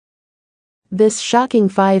This shocking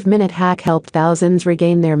 5-minute hack helped thousands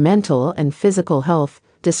regain their mental and physical health,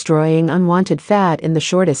 destroying unwanted fat in the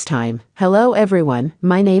shortest time. Hello everyone,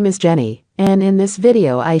 my name is Jenny, and in this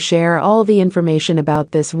video I share all the information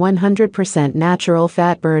about this 100% natural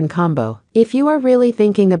fat burn combo. If you are really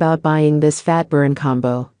thinking about buying this fat burn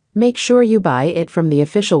combo, make sure you buy it from the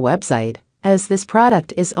official website. As this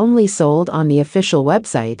product is only sold on the official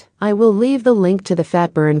website, I will leave the link to the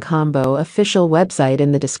Fat Burn Combo official website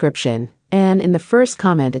in the description and in the first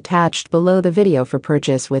comment attached below the video for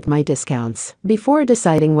purchase with my discounts. Before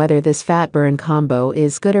deciding whether this Fat Burn Combo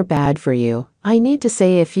is good or bad for you, I need to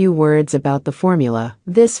say a few words about the formula.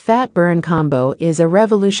 This Fat Burn Combo is a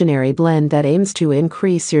revolutionary blend that aims to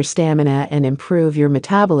increase your stamina and improve your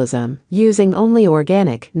metabolism, using only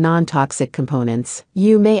organic, non-toxic components.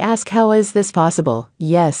 You may ask, how is this possible?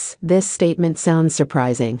 Yes, this statement sounds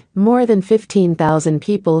surprising. More than 15,000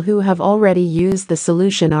 people who have already used the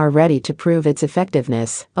solution are ready to prove its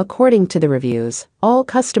effectiveness. According to the reviews, all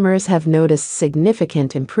customers have noticed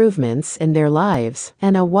significant improvements in their lives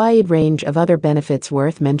and a wide range of other benefits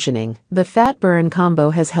worth mentioning. The Fat Burn Combo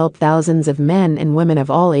has helped thousands of men and women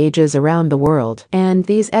of all ages around the world, and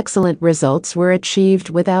these excellent results were achieved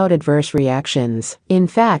without adverse reactions. In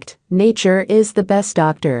fact, nature is the best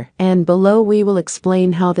doctor, and below we will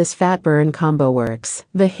explain how this Fat Burn Combo works.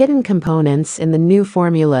 The hidden components in the new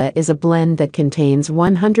formula is a blend that contains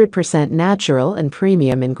 100% natural and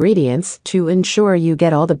premium ingredients to ensure you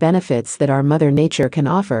get all the benefits that our Mother Nature can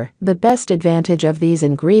offer. The best advantage of these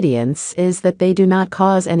ingredients is that they do not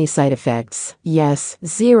cause any side effects. Yes,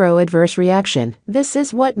 zero adverse reaction. This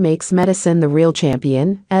is what makes medicine the real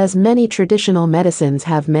champion, as many traditional medicines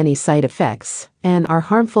have many side effects and are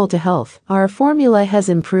harmful to health. Our formula has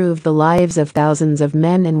improved the lives of thousands of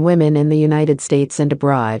men and women in the United States and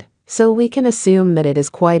abroad, so we can assume that it is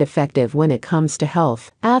quite effective when it comes to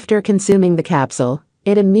health. After consuming the capsule,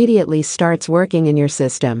 it immediately starts working in your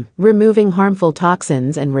system, removing harmful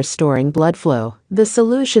toxins and restoring blood flow. The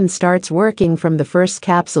solution starts working from the first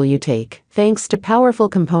capsule you take. Thanks to powerful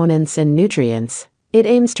components and nutrients, it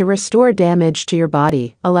aims to restore damage to your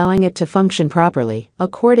body, allowing it to function properly.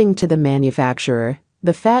 According to the manufacturer,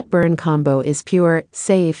 the Fat Burn Combo is pure,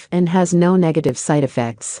 safe, and has no negative side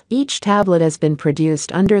effects. Each tablet has been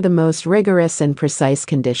produced under the most rigorous and precise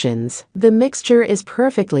conditions. The mixture is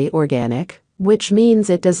perfectly organic, which means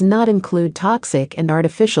it does not include toxic and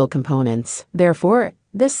artificial components. Therefore,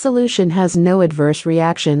 this solution has no adverse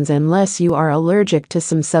reactions unless you are allergic to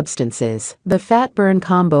some substances. The Fat Burn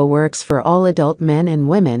Combo works for all adult men and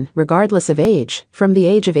women, regardless of age. From the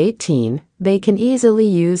age of 18, they can easily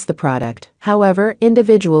use the product. However,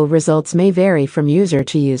 individual results may vary from user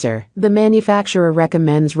to user. The manufacturer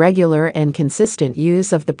recommends regular and consistent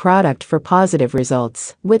use of the product for positive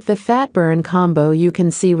results. With the Fat Burn Combo, you can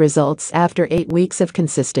see results after 8 weeks of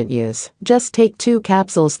consistent use. Just take 2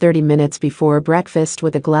 capsules 30 minutes before breakfast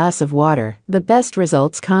with a glass of water. The best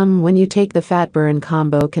results come when you take the Fat Burn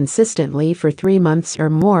Combo consistently for 3 months or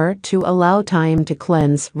more to allow time to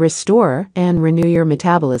cleanse, restore, and renew your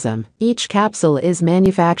metabolism. Each capsule is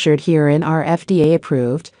manufactured here in our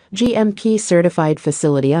FDA-approved, GMP-certified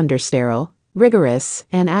facility under sterile, rigorous,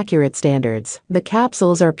 and accurate standards. The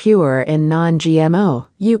capsules are pure and non-GMO.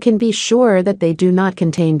 You can be sure that they do not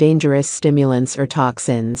contain dangerous stimulants or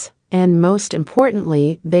toxins. And most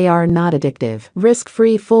importantly, they are not addictive.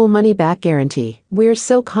 Risk-free full money-back guarantee. We're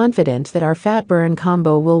so confident that our Fat Burn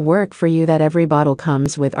Combo will work for you that every bottle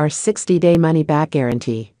comes with our 60-day money-back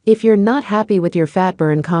guarantee. If you're not happy with your Fat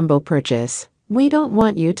Burn Combo purchase, we don't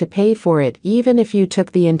want you to pay for it even if you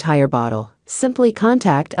took the entire bottle. Simply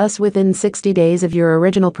contact us within 60 days of your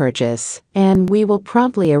original purchase, and we will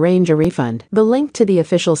promptly arrange a refund. The link to the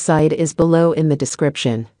official site is below in the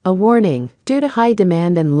description. A warning: due to high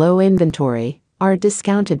demand and low inventory, our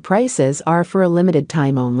discounted prices are for a limited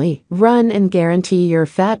time only. Run and guarantee your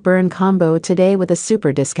Fat Burn Combo today with a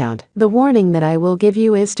super discount. The warning that I will give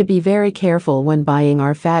you is to be very careful when buying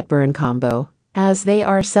our Fat Burn Combo, as they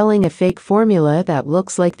are selling a fake formula that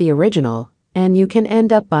looks like the original, and you can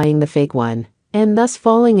end up buying the fake one, and thus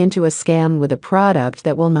falling into a scam with a product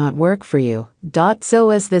that will not work for you. So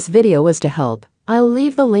as this video was to help, I'll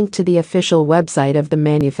leave the link to the official website of the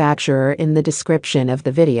manufacturer in the description of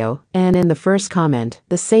the video, and in the first comment,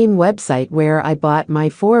 the same website where I bought my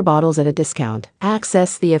 4 bottles at a discount.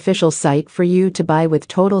 Access the official site for you to buy with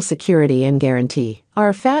total security and guarantee.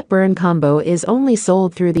 Our Fat Burn Combo is only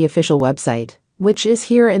sold through the official website, which is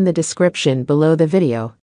here in the description below the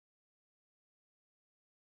video.